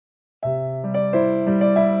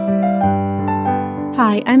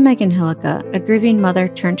Hi, I'm Megan Hillica, a grieving mother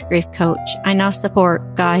turned grief coach. I now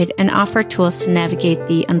support, guide, and offer tools to navigate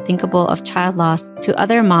the unthinkable of child loss to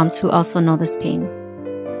other moms who also know this pain.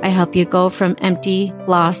 I help you go from empty,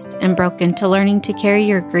 lost, and broken to learning to carry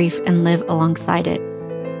your grief and live alongside it.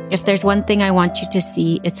 If there's one thing I want you to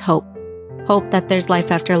see, it's hope. Hope that there's life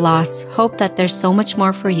after loss, hope that there's so much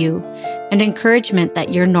more for you, and encouragement that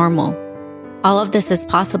you're normal. All of this is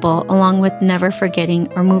possible along with never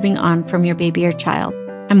forgetting or moving on from your baby or child.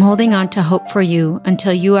 I'm holding on to hope for you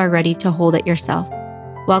until you are ready to hold it yourself.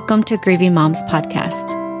 Welcome to Grieving Moms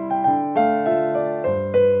Podcast.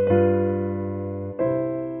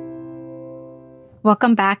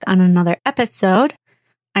 Welcome back on another episode.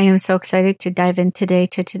 I am so excited to dive in today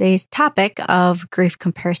to today's topic of grief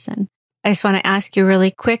comparison. I just want to ask you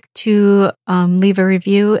really quick to leave a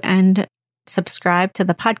review and subscribe to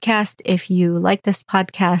the podcast. If you like this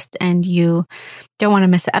podcast and you don't want to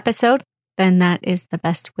miss an episode, then that is the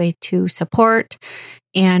best way to support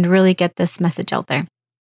and really get this message out there.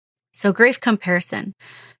 So grief comparison.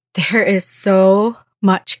 There is so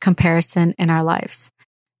much comparison in our lives,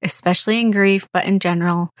 especially in grief, but in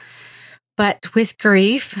general. But with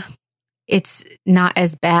grief, it's not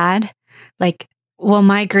as bad.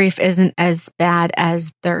 My grief isn't as bad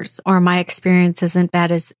as theirs, or my experience isn't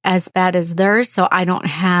as bad as theirs, so I don't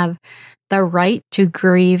have the right to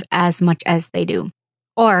grieve as much as they do.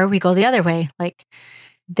 Or we go the other way,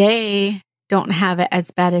 they don't have it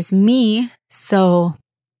as bad as me, so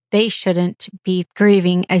they shouldn't be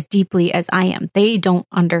grieving as deeply as I am. They don't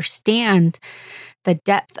understand the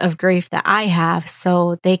depth of grief that I have,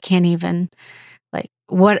 so they can't even,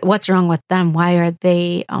 what's wrong with them? Why are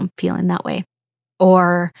they feeling that way?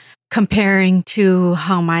 Or comparing to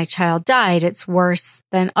how my child died, it's worse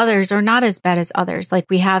than others or not as bad as others.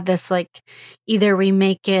 We have this, either we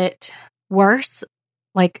make it worse,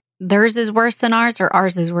 theirs is worse than ours or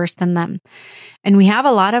ours is worse than them. And we have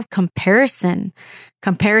a lot of comparison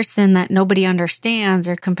that nobody understands,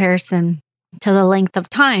 or comparison to the length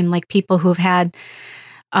of time. People who've had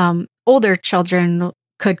older children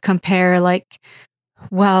could compare,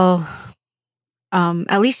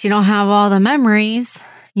 at least you don't have all the memories,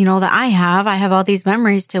 that I have. I have all these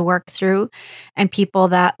memories to work through. And people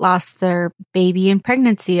that lost their baby in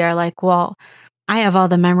pregnancy are I have all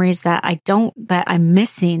the memories that I'm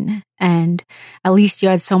missing. And at least you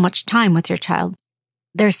had so much time with your child.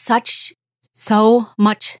 There's so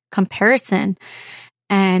much comparison.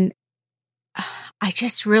 And I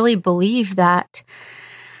just really believe that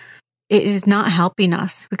it is not helping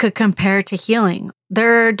us. We could compare to healing.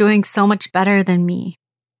 They're doing so much better than me.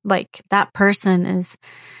 That person is,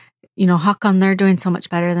 how come they're doing so much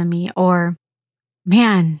better than me? Or,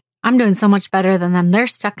 man, I'm doing so much better than them. They're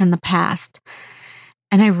stuck in the past.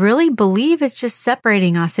 And I really believe it's just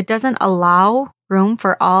separating us. It doesn't allow room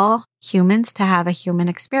for all humans to have a human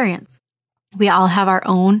experience. We all have our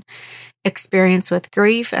own experience with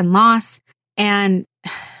grief and loss. And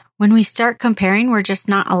when we start comparing, we're just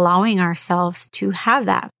not allowing ourselves to have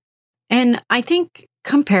that. And I think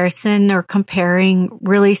comparison or comparing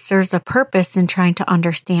really serves a purpose in trying to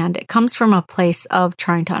understand. It comes from a place of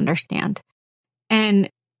trying to understand. And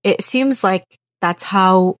it seems like that's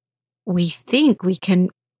how we think we can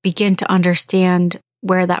begin to understand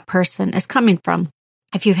where that person is coming from.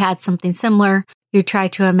 If you've had something similar, you try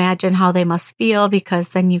to imagine how they must feel, because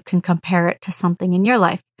then you can compare it to something in your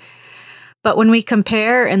life. But when we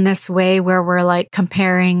compare in this way where we're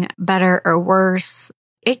comparing better or worse,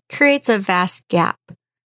 it creates a vast gap.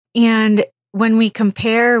 And when we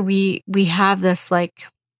compare, we have this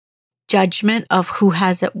judgment of who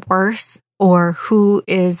has it worse, or who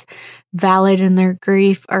is valid in their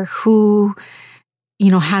grief, or who,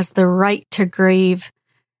 has the right to grieve,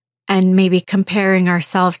 and maybe comparing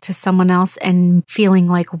ourselves to someone else and feeling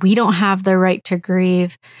like we don't have the right to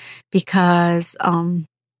grieve because,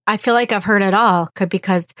 I feel like I've heard it all,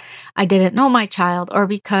 because I didn't know my child, or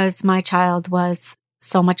because my child was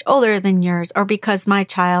so much older than yours, or because my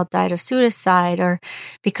child died of suicide, or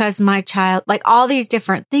because my child, all these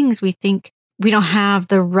different things. We think we don't have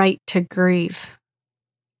the right to grieve.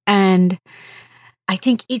 And I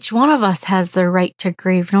think each one of us has the right to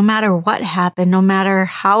grieve, no matter what happened, no matter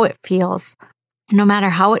how it feels, no matter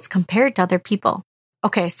how it's compared to other people.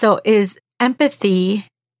 Okay, so is empathy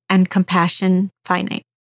and compassion finite?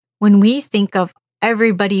 When we think of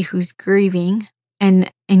everybody who's grieving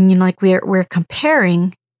and we're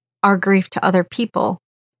comparing our grief to other people,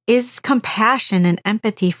 is compassion and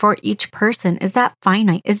empathy for each person, is that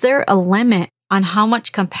finite? Is there a limit on how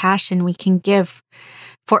much compassion we can give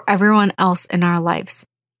for everyone else in our lives?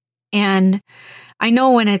 And I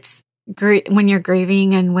know when it's when you're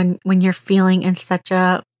grieving and when you're feeling in such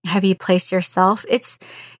a heavy place yourself, it's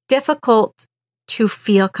difficult to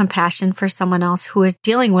feel compassion for someone else who is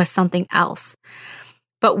dealing with something else.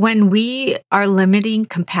 But when we are limiting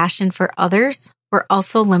compassion for others, we're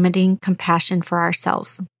also limiting compassion for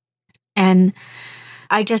ourselves. And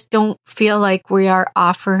I just don't feel like we are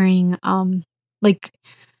offering,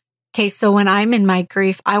 okay, so when I'm in my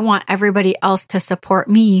grief, I want everybody else to support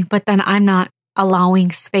me, but then I'm not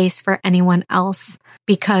allowing space for anyone else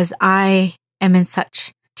because I am in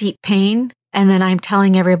such deep pain. And then I'm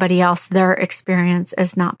telling everybody else their experience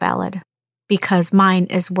is not valid because mine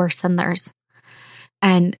is worse than theirs.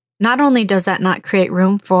 And not only does that not create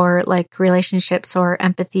room for like relationships or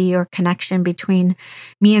empathy or connection between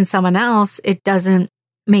me and someone else, it doesn't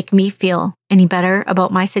make me feel any better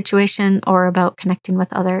about my situation or about connecting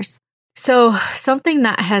with others. So something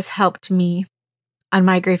that has helped me on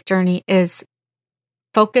my grief journey is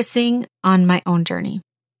focusing on my own journey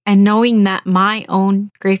and knowing that my own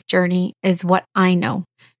grief journey is what I know.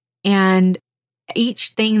 And each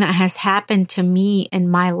thing that has happened to me in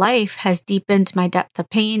my life has deepened my depth of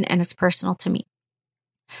pain, and it's personal to me.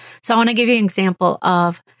 So I want to give you an example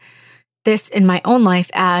of this in my own life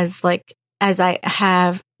as I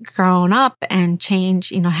have grown up and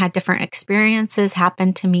changed, had different experiences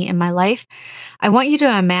happen to me in my life. I want you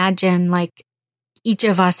to imagine like each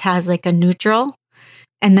of us has like a neutral,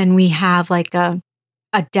 and then we have like a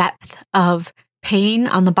depth of pain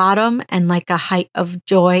on the bottom and like a height of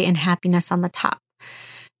joy and happiness on the top.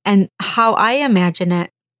 And how I imagine it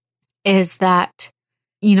is that,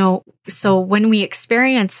 so when we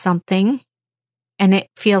experience something and it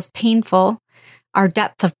feels painful, our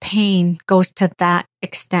depth of pain goes to that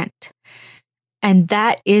extent. And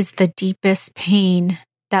that is the deepest pain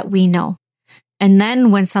that we know. And then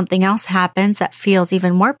when something else happens that feels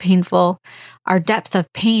even more painful, our depth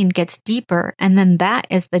of pain gets deeper. And then that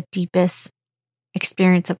is the deepest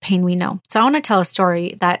experience of pain we know. So I want to tell a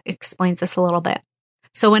story that explains this a little bit.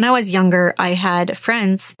 So when I was younger, I had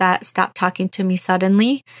friends that stopped talking to me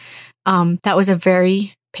suddenly. That was a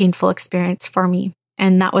very painful experience for me.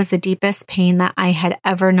 And that was the deepest pain that I had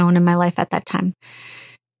ever known in my life at that time.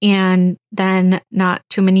 And then not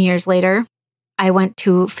too many years later, I went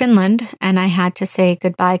to Finland and I had to say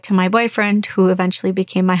goodbye to my boyfriend, who eventually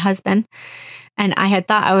became my husband. And I had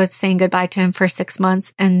thought I was saying goodbye to him for 6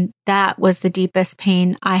 months. And that was the deepest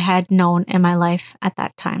pain I had known in my life at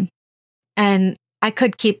that time. And I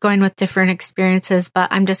could keep going with different experiences, but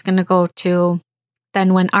I'm just going to go to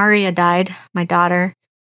then when Aria died, my daughter.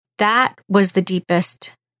 That was the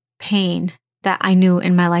deepest pain that I knew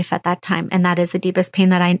in my life at that time. And that is the deepest pain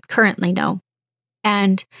that I currently know.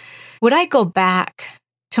 And would I go back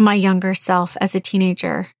to my younger self as a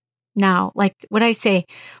teenager now? Like, would I say,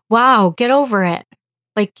 wow, get over it.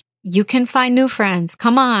 Like, you can find new friends.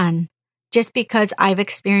 Come on. Just because I've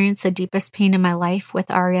experienced the deepest pain in my life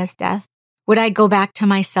with Aria's death, would I go back to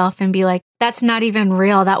myself and be like, that's not even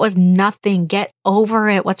real. That was nothing. Get over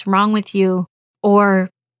it. What's wrong with you? Or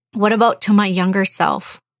what about to my younger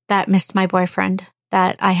self that missed my boyfriend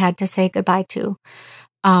that I had to say goodbye to?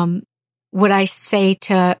 Would I say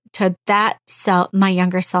to that self, my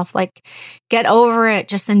younger self, like, get over it,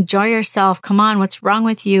 just enjoy yourself. Come on, what's wrong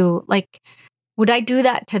with you? Like, would I do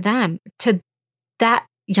that to them, to that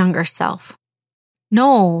younger self?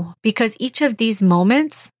 No, because each of these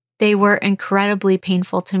moments, they were incredibly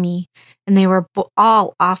painful to me, and they were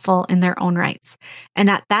all awful in their own rights. And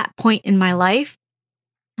at that point in my life,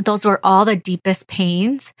 those were all the deepest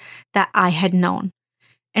pains that I had known.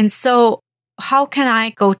 And so how can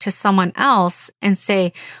I go to someone else and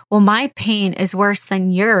say, well, my pain is worse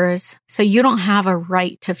than yours, so you don't have a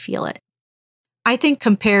right to feel it? I think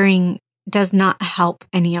comparing does not help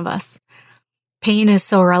any of us. Pain is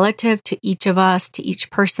so relative to each of us, to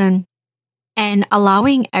each person, and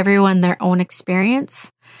allowing everyone their own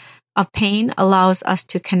experience of pain allows us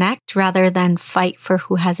to connect rather than fight for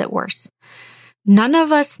who has it worse. None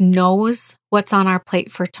of us knows what's on our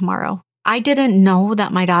plate for tomorrow. I didn't know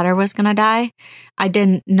that my daughter was going to die. I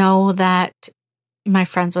didn't know that my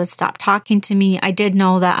friends would stop talking to me. I did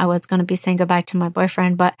know that I was going to be saying goodbye to my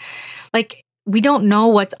boyfriend, but like, we don't know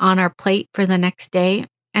what's on our plate for the next day.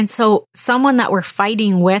 And so someone that we're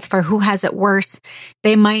fighting with for who has it worse,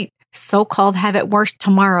 they might so-called have it worse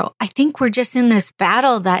tomorrow. I think we're just in this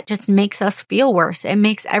battle that just makes us feel worse. It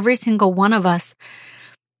makes every single one of us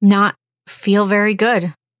not feel very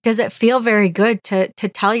good. Does it feel very good to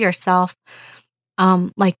tell yourself,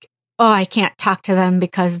 like, oh, I can't talk to them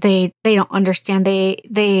because they don't understand.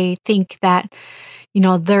 They think that,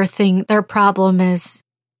 their problem is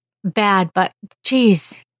bad, but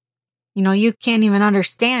geez, You can't even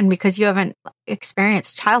understand because you haven't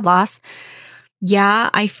experienced child loss. Yeah,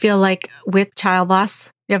 I feel like with child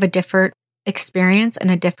loss, you have a different experience and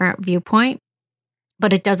a different viewpoint,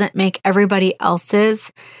 but it doesn't make everybody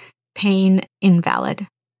else's pain invalid.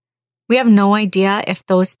 We have no idea if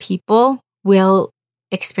those people will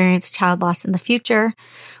experience child loss in the future.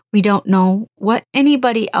 We don't know what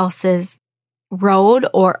anybody else's road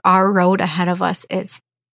or our road ahead of us is.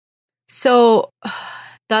 So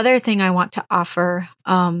the other thing I want to offer,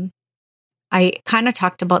 I kind of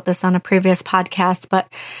talked about this on a previous podcast,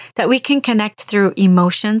 but that we can connect through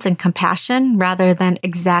emotions and compassion rather than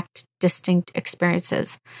exact, distinct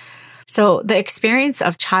experiences. So the experience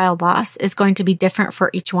of child loss is going to be different for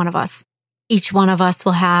each one of us. Each one of us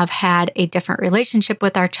will have had a different relationship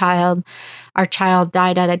with our child. Our child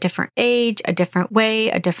died at a different age, a different way,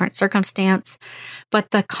 a different circumstance.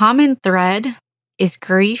 But the common thread is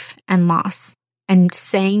grief and loss and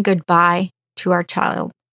saying goodbye to our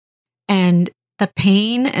child. And the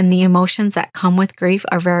pain and the emotions that come with grief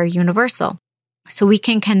are very universal. So we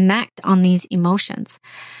can connect on these emotions.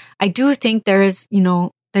 I do think there's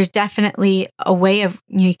definitely a way of,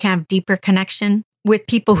 you can have deeper connection with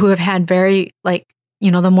people who have had very,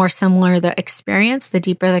 the more similar the experience, the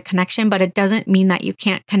deeper the connection, but it doesn't mean that you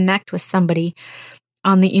can't connect with somebody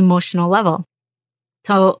on the emotional level.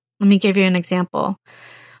 So let me give you an example.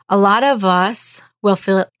 A lot of us will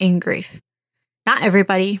feel in grief. Not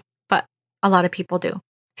everybody, but a lot of people do.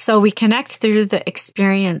 So we connect through the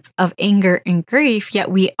experience of anger and grief,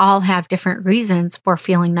 yet we all have different reasons for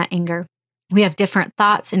feeling that anger. We have different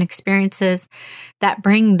thoughts and experiences that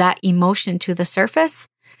bring that emotion to the surface,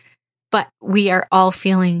 but we are all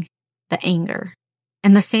feeling the anger.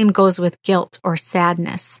 And the same goes with guilt or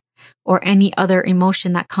sadness or any other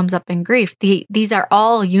emotion that comes up in grief. These are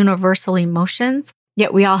all universal emotions,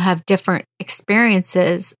 yet we all have different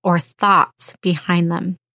experiences or thoughts behind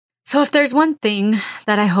them. So if there's one thing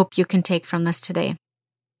that I hope you can take from this today,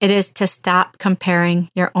 it is to stop comparing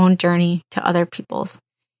your own journey to other people's.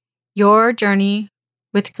 Your journey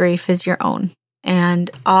with grief is your own, and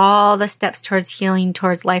all the steps towards healing,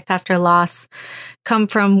 towards life after loss, come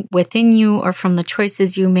from within you or from the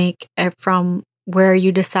choices you make, from where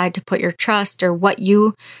you decide to put your trust or what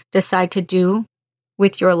you decide to do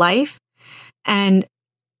with your life. And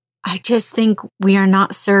I just think we are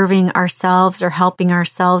not serving ourselves or helping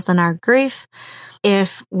ourselves in our grief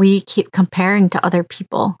if we keep comparing to other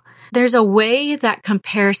people. There's a way that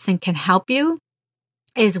comparison can help you,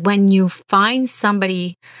 is when you find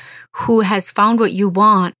somebody who has found what you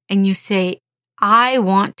want and you say, I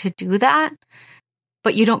want to do that,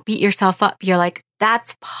 but you don't beat yourself up. You're like,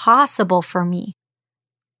 that's possible for me.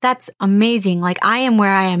 That's amazing. Like, I am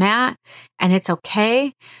where I am at and it's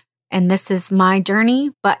okay. And this is my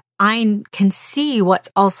journey, but I can see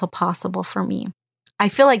what's also possible for me. I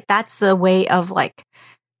feel like that's the way of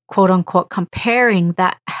quote unquote comparing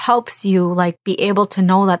that helps you be able to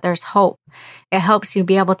know that there's hope. It helps you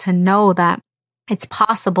be able to know that it's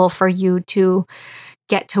possible for you to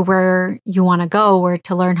get to where you want to go, or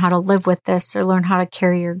to learn how to live with this or learn how to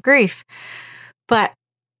carry your grief. But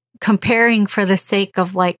comparing for the sake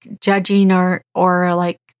of judging or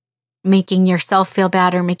making yourself feel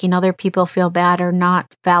bad or making other people feel bad or not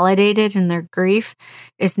validated in their grief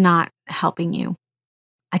is not helping you.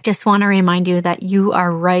 I just want to remind you that you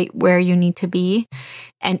are right where you need to be,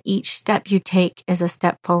 and each step you take is a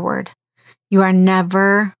step forward. You are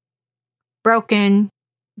never broken.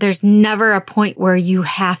 There's never a point where you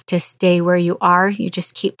have to stay where you are. You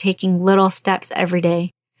just keep taking little steps every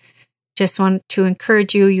day. Just want to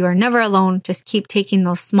encourage you, you are never alone. Just keep taking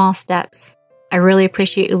those small steps. I really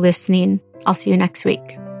appreciate you listening. I'll see you next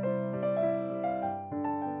week.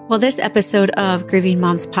 Well, this episode of Grieving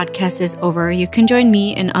Moms Podcast is over. You can join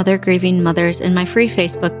me and other grieving mothers in my free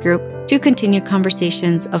Facebook group to continue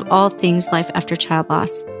conversations of all things life after child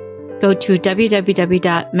loss. Go to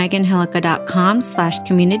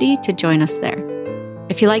www.meganhillica.com/community to join us there.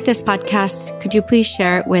 If you like this podcast, could you please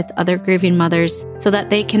share it with other grieving mothers so that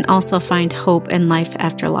they can also find hope in life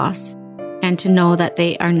after loss and to know that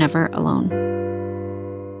they are never alone.